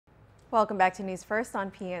Welcome back to News First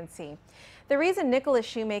on PNC. The reason Nicholas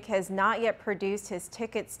Shoemake has not yet produced his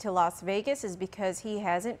tickets to Las Vegas is because he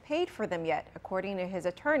hasn't paid for them yet, according to his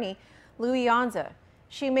attorney, Louis Yanza.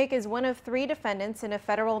 Shoemake is one of 3 defendants in a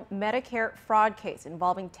federal Medicare fraud case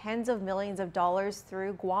involving tens of millions of dollars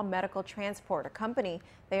through GUAM Medical Transport, a company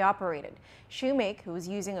they operated. Shoemake, who is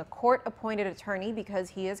using a court-appointed attorney because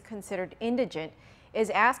he is considered indigent, is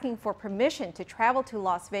asking for permission to travel to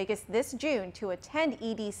Las Vegas this June to attend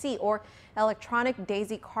EDC, or Electronic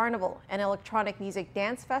Daisy Carnival, an electronic music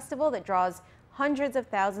dance festival that draws hundreds of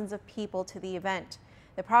thousands of people to the event.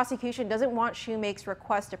 The prosecution doesn't want Shoemake's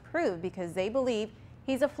request approved because they believe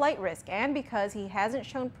he's a flight risk and because he hasn't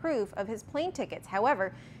shown proof of his plane tickets.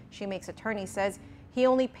 However, Shoemake's attorney says he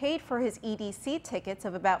only paid for his EDC tickets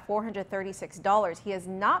of about $436. He has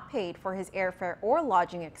not paid for his airfare or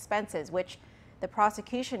lodging expenses, which the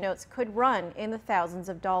prosecution notes could run in the thousands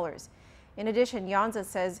of dollars. In addition, Yanza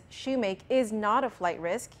says Shoemake is not a flight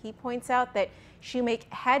risk. He points out that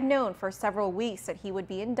Shoemake had known for several weeks that he would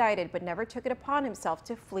be indicted, but never took it upon himself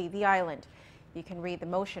to flee the island. You can read the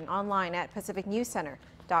motion online at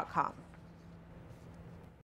PacificNewsCenter.com.